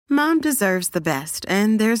Mom deserves the best,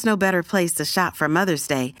 and there's no better place to shop for Mother's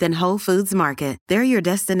Day than Whole Foods Market. They're your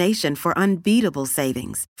destination for unbeatable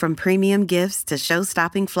savings, from premium gifts to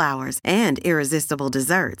show-stopping flowers and irresistible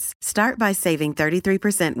desserts. Start by saving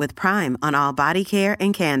 33% with Prime on all body care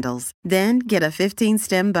and candles. Then get a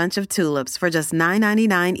 15-stem bunch of tulips for just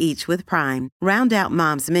 $9.99 each with Prime. Round out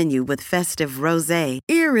Mom's menu with festive rosé,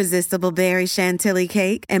 irresistible berry chantilly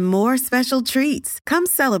cake, and more special treats. Come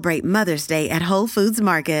celebrate Mother's Day at Whole Foods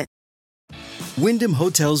Market. Wyndham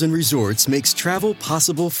Hotels and Resorts makes travel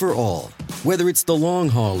possible for all. Whether it's the long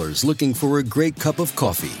haulers looking for a great cup of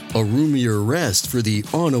coffee, a roomier rest for the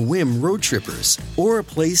on-a-whim road trippers, or a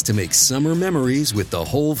place to make summer memories with the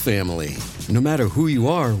whole family. No matter who you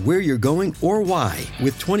are, where you're going, or why,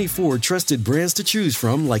 with 24 trusted brands to choose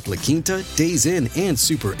from like La Quinta, Days Inn, and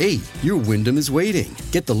Super 8, your Wyndham is waiting.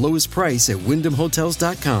 Get the lowest price at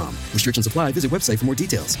WyndhamHotels.com. Restrictions apply. Visit website for more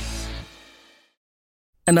details.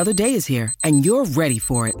 Another day is here, and you're ready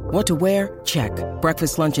for it. What to wear? Check.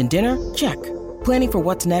 Breakfast, lunch, and dinner? Check. Planning for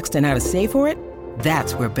what's next and how to save for it?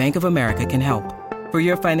 That's where Bank of America can help. For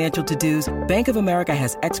your financial to-dos, Bank of America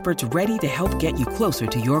has experts ready to help get you closer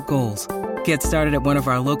to your goals. Get started at one of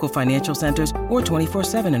our local financial centers or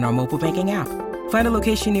 24/7 in our mobile banking app. Find a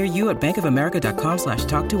location near you at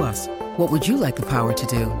bankofamerica.com/talktous. What would you like the power to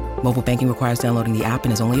do? Mobile banking requires downloading the app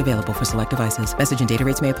and is only available for select devices. Message and data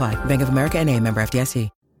rates may apply. Bank of America N.A., member FDIC.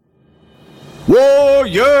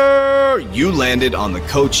 Warrior! You landed on the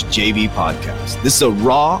Coach JV podcast. This is a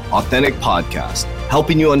raw, authentic podcast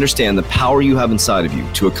helping you understand the power you have inside of you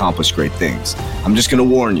to accomplish great things. I'm just going to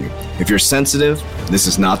warn you, if you're sensitive, this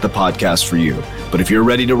is not the podcast for you. But if you're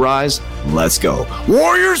ready to rise, let's go.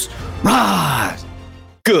 Warriors, rise!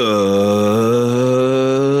 Good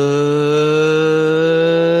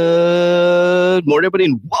morning, everybody,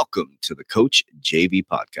 and welcome to the Coach JV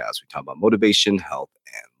podcast. We talk about motivation, health,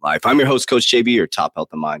 and life. I'm your host, Coach JV, your top health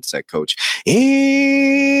and mindset coach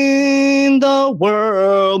in the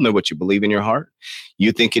world. Remember, what you believe in your heart,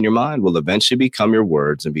 you think in your mind, will eventually become your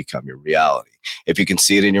words and become your reality. If you can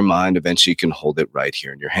see it in your mind, eventually you can hold it right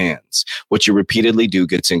here in your hands. What you repeatedly do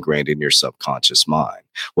gets ingrained in your subconscious mind.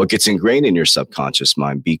 What gets ingrained in your subconscious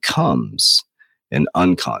mind becomes an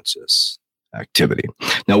unconscious activity.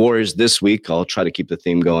 Now, Warriors, this week, I'll try to keep the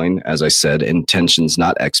theme going. As I said, intentions,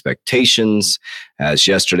 not expectations. As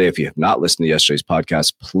yesterday, if you have not listened to yesterday's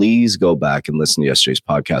podcast, please go back and listen to yesterday's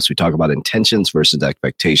podcast. We talk about intentions versus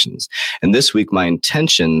expectations. And this week, my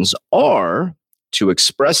intentions are to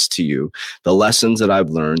express to you the lessons that I've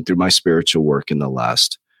learned through my spiritual work in the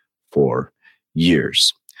last 4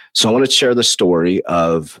 years. So I want to share the story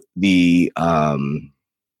of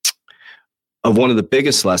of one of the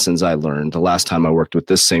biggest lessons I learned the last time I worked with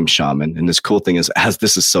this same shaman. And this cool thing is,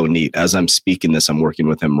 this is so neat. As I'm speaking this, I'm working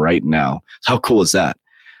with him right now. How cool is that?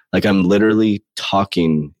 Like, I'm literally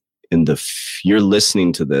talking you're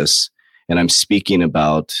listening to this, and I'm speaking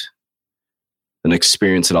about an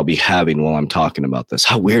experience that I'll be having while I'm talking about this.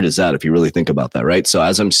 How weird is that if you really think about that, right? So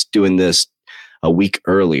as I'm doing this a week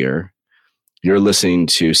earlier, you're listening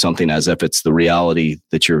to something as if it's the reality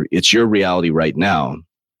it's your reality right now.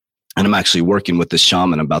 And I'm actually working with this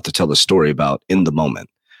shaman I'm about to tell the story about in the moment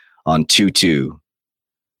on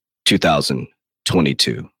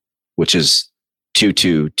 2/2/2022, which is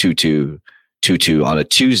 2/2/22/22 on a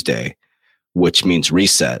Tuesday, which means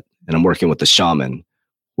reset. And I'm working with the shaman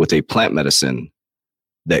with a plant medicine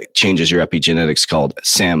that changes your epigenetics called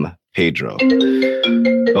San Pedro.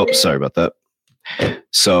 Oh, sorry about that.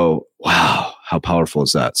 So, wow, how powerful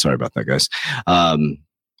is that? Sorry about that, guys.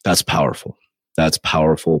 That's powerful. That's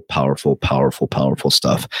powerful, powerful, powerful, powerful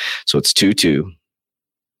stuff. So it's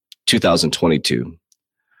 2/2/2022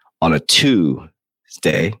 on a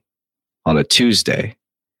Tuesday.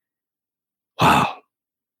 Wow.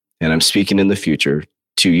 And I'm speaking in the future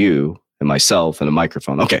to you and myself and a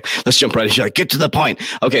microphone. Okay, let's jump right in. Get to the point.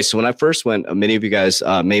 Okay, so when I first went, many of you guys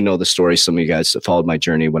may know the story. Some of you guys followed my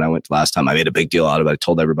journey when I went last time. I made a big deal out of it. I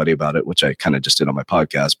told everybody about it, which I kind of just did on my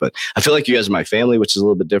podcast. But I feel like you guys are my family, which is a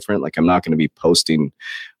little bit different. Like, I'm not going to be posting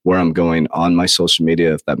where I'm going on my social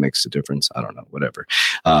media, if that makes a difference. I don't know, whatever.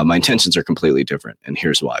 My intentions are completely different. And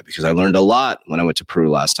here's why. Because I learned a lot when I went to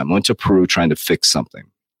Peru last time. I went to Peru trying to fix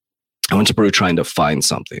something. I went to Peru trying to find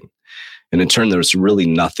something. And in turn, there was really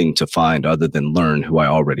nothing to find other than learn who I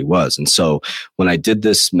already was. And so when I did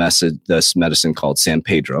this medicine called San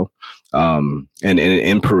Pedro, and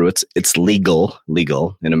in Peru, it's legal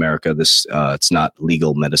in America. It's not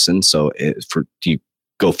legal medicine. So you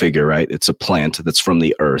go figure, right? It's a plant that's from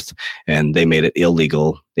the earth, and they made it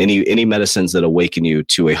illegal. Any medicines that awaken you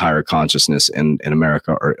to a higher consciousness in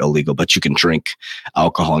America are illegal, but you can drink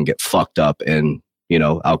alcohol and get fucked up and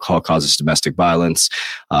Alcohol causes domestic violence,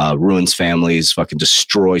 ruins families, fucking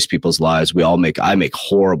destroys people's lives. I make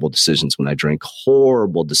horrible decisions when I drink,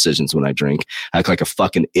 I act like a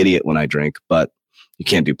fucking idiot when I drink, but you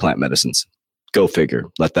can't do plant medicines. Go figure.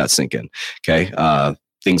 Let that sink in. Okay.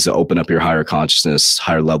 Things that open up your higher consciousness,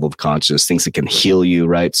 higher level of consciousness, things that can heal you.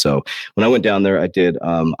 Right. So when I went down there, I did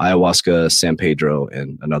ayahuasca, San Pedro,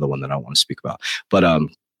 and another one that I want to speak about, but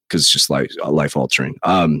because it's just like life altering.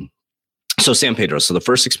 So San Pedro. So the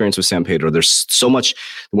first experience with San Pedro, there's so much,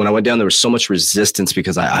 when I went down, there was so much resistance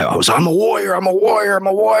because I'm a warrior.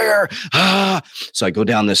 So I go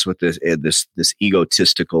down this with this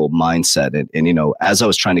egotistical mindset. And, as I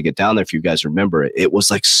was trying to get down there, if you guys remember, it was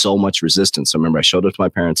like so much resistance. So I remember I showed up to my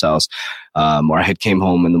parents' house, or I had came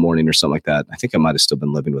home in the morning or something like that. I think I might've still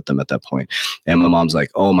been living with them at that point. And my mom's like,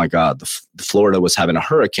 oh my God, the Florida was having a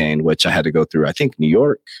hurricane, which I had to go through, I think New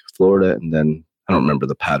York, Florida, and then I don't remember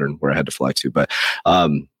the pattern where I had to fly to, but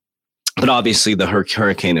obviously the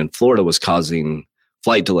hurricane in Florida was causing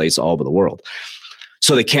flight delays all over the world.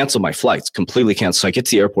 So they canceled my flights, completely canceled. So I get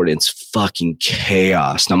to the airport and it's fucking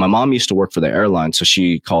chaos. Now my mom used to work for the airline. So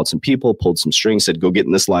she called some people, pulled some strings, said, go get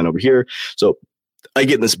in this line over here. So I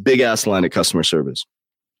get in this big ass line at customer service.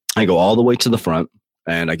 I go all the way to the front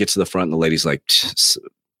and I get to the front and the lady's like,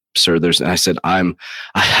 sir, and I said, I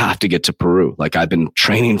have to get to Peru. Like I've been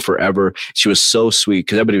training forever. She was so sweet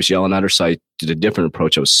because everybody was yelling at her. So I did a different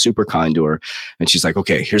approach. I was super kind to her. And she's like,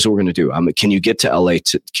 okay, here's what we're going to do. Can you get to LA?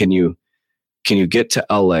 Can you get to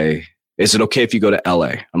LA? Is it okay if you go to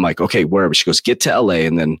LA? I'm like, okay, wherever. She goes, get to LA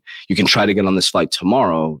and then you can try to get on this flight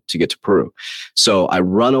tomorrow to get to Peru. So I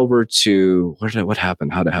run over to, what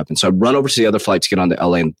happened? How'd it happen? So I run over to the other flight to get onto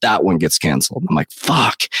LA and that one gets canceled. I'm like,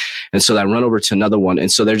 fuck. And so I run over to another one.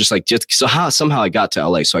 And so they're just like, somehow I got to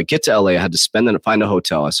LA. So I get to LA. I had to find a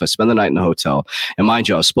hotel. So I spend the night in a hotel. And mind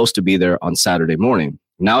you, I was supposed to be there on Saturday morning.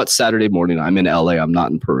 Now it's Saturday morning. I'm in LA. I'm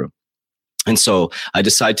not in Peru. And so I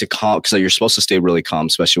decide to calm, because you're supposed to stay really calm,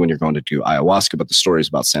 especially when you're going to do ayahuasca, but the story is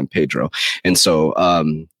about San Pedro. And so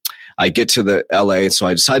I get to the LA. So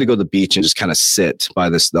I decide to go to the beach and just kind of sit by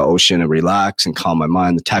the ocean and relax and calm my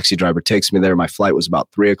mind. The taxi driver takes me there. My flight was about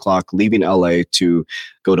 3:00, leaving LA to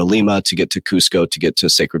go to Lima, to get to Cusco, to get to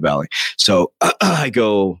Sacred Valley. So I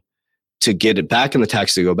go to get it back in the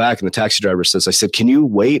taxi to go back. And the taxi driver says, I said, can you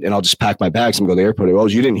wait? And I'll just pack my bags and go to the airport. Oh,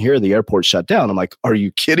 you didn't hear the airport shut down. I'm like, are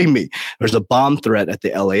you kidding me? There's a bomb threat at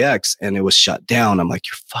the LAX and it was shut down. I'm like,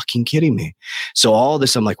 you're fucking kidding me. So all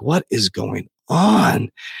this, I'm like, what is going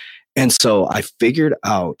on? And so I figured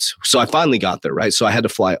out, so I finally got there, right? So I had to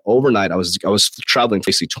fly overnight. I was traveling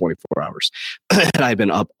basically 24 hours and I'd been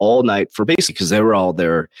up all night for basically, because they were all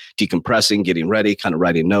there decompressing, getting ready, kind of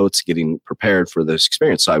writing notes, getting prepared for this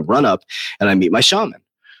experience. So I run up and I meet my shaman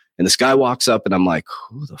and this guy walks up and I'm like,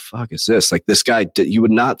 who the fuck is this? Like this guy, you would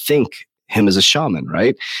not think him as a shaman,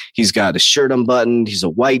 right? He's got his shirt unbuttoned. He's a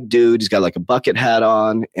white dude. He's got like a bucket hat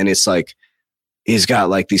on. And it's like, he's got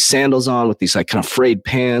like these sandals on with these like kind of frayed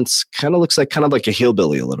pants, kind of looks like a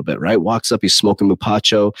hillbilly a little bit, right? Walks up, he's smoking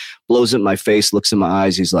mupacho, blows in my face, looks in my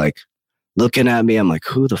eyes. He's like looking at me. I'm like,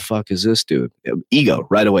 who the fuck is this dude? Ego,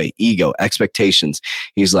 right away. Ego, expectations.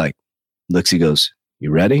 He's like, he goes, you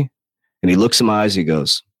ready? And he looks in my eyes. He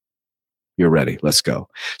goes, you're ready. Let's go.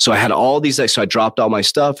 So I had all these, so I dropped all my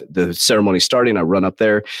stuff. The ceremony's starting. I run up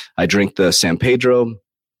there. I drink the San Pedro.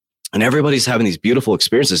 And everybody's having these beautiful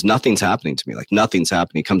experiences. Nothing's happening to me. Like nothing's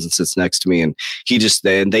happening. He comes and sits next to me and they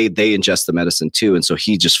ingest the medicine too. And so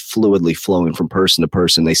he just fluidly flowing from person to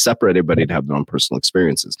person. They separate everybody to have their own personal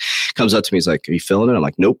experiences. Comes up to me. He's like, are you feeling it? I'm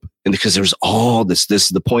like, nope. And because there's all this is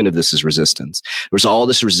the point of this is resistance. There's all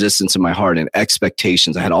this resistance in my heart and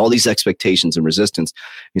expectations. I had all these expectations and resistance.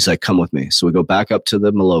 He's like, come with me. So we go back up to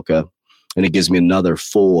the Maloca and it gives me another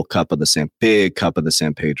full cup of big cup of the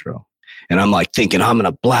San Pedro. And I'm like thinking I'm going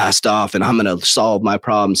to blast off and I'm going to solve my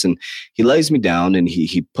problems. And he lays me down and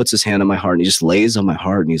he puts his hand on my heart and he just lays on my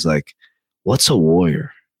heart. And he's like, what's a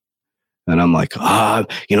warrior? And I'm like, I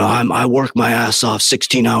work my ass off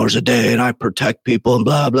 16 hours a day and I protect people and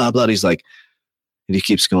blah, blah, blah. He's like, and he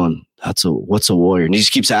keeps going, what's a warrior? And he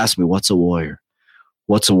just keeps asking me, what's a warrior?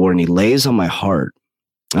 What's a warrior? And he lays on my heart.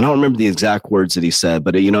 I don't remember the exact words that he said,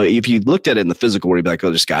 but if you looked at it in the physical word, you'd be like,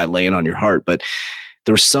 oh, this guy laying on your heart. But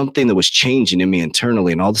there was something that was changing in me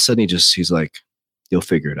internally. And all of a sudden he's like, you'll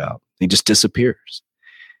figure it out. He just disappears.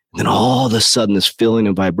 And then all of a sudden this feeling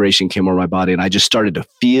and vibration came over my body. And I just started to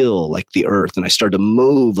feel like the earth. And I started to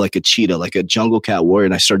move like a cheetah, like a jungle cat warrior.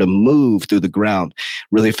 And I started to move through the ground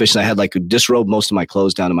really efficient. I had like disrobed most of my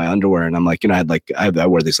clothes down to my underwear. And I'm like, I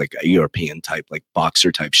wear these like European type, like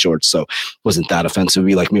boxer type shorts. So it wasn't that offensive. It'd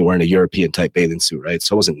be like me wearing a European type bathing suit, right?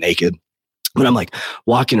 So I wasn't naked. When I'm like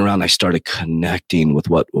walking around, I started connecting with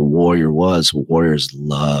what a warrior was. Warrior's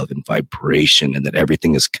love and vibration, and that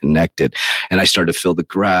everything is connected. And I started to feel the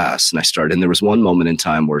grass, and there was one moment in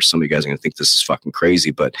time where some of you guys are going to think this is fucking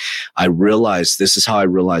crazy, but I realized, this is how I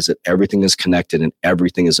realized that everything is connected and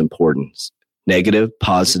everything is important. Negative,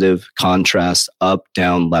 positive, contrast, up,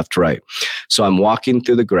 down, left, right. So I'm walking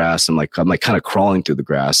through the grass. I'm like kind of crawling through the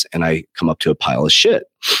grass, and I come up to a pile of shit.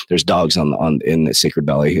 There's dogs in the Sacred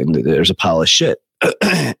Valley, and there's a pile of shit.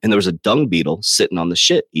 And there was a dung beetle sitting on the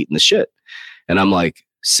shit, eating the shit. And I'm like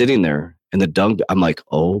sitting there, and I'm like,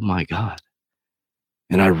 oh my God.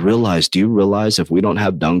 And I realized, do you realize if we don't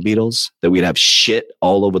have dung beetles, that we'd have shit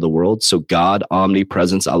all over the world? So God,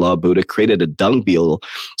 omnipresence, Allah, Buddha created a dung beetle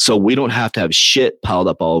so we don't have to have shit piled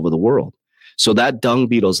up all over the world. So that dung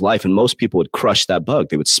beetle's life, and most people would crush that bug.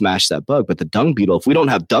 They would smash that bug. But the dung beetle, if we don't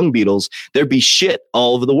have dung beetles, there'd be shit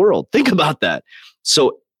all over the world. Think about that.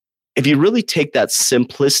 So if you really take that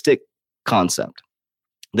simplistic concept,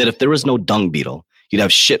 that if there was no dung beetle, you'd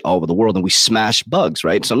have shit all over the world, and we smash bugs,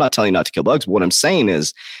 right? So I'm not telling you not to kill bugs, but what I'm saying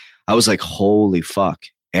is, I was like, holy fuck,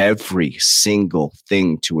 every single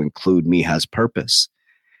thing to include me has purpose.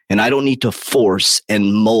 And I don't need to force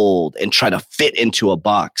and mold and try to fit into a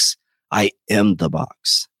box. I am the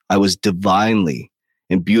box. I was divinely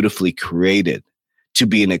and beautifully created to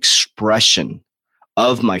be an expression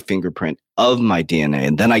of my fingerprint, of my DNA.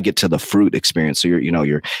 And then I get to the fruit experience. So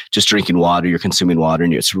you're just drinking water, you're consuming water,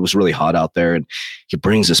 and it was really hot out there. And he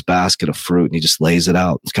brings this basket of fruit and he just lays it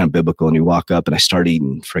out. It's kind of biblical. And you walk up, and I start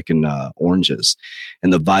eating freaking oranges.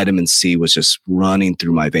 And the vitamin C was just running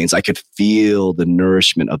through my veins. I could feel the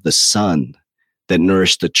nourishment of the sun that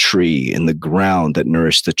nourished the tree, and the ground that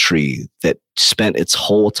nourished the tree, that spent its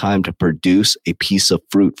whole time to produce a piece of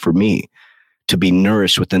fruit for me, to be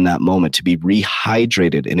nourished within that moment, to be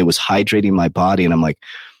rehydrated. And it was hydrating my body. And I'm like,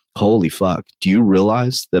 holy fuck, do you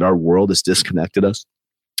realize that our world has disconnected us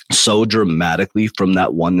so dramatically from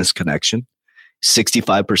that oneness connection?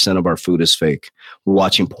 65% of our food is fake. We're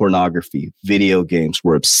watching pornography, video games.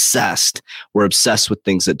 We're obsessed. We're obsessed with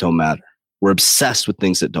things that don't matter. We're obsessed with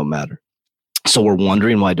things that don't matter. So we're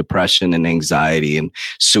wondering why depression and anxiety and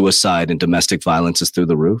suicide and domestic violence is through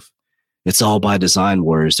the roof. It's all by design,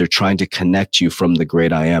 warriors. They're trying to connect you from the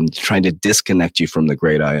great I am. They're trying to disconnect you from the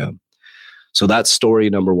great I am. So that's story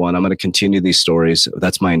number one. I'm going to continue these stories.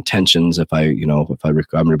 That's my intentions. I'm going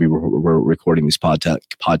to be recording these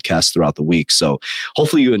podcasts throughout the week. So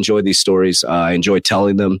hopefully you enjoy these stories. I enjoy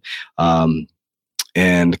telling them.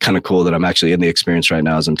 And kind of cool that I'm actually in the experience right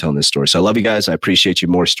now as I'm telling this story. So I love you guys. I appreciate you.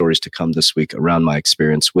 More stories to come this week around my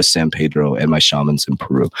experience with San Pedro and my shamans in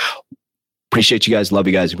Peru. Appreciate you guys. Love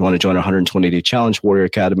you guys. If you want to join our 120-day challenge, Warrior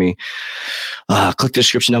Academy, click the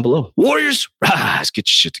description down below. Warriors, let's get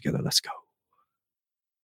your shit together. Let's go.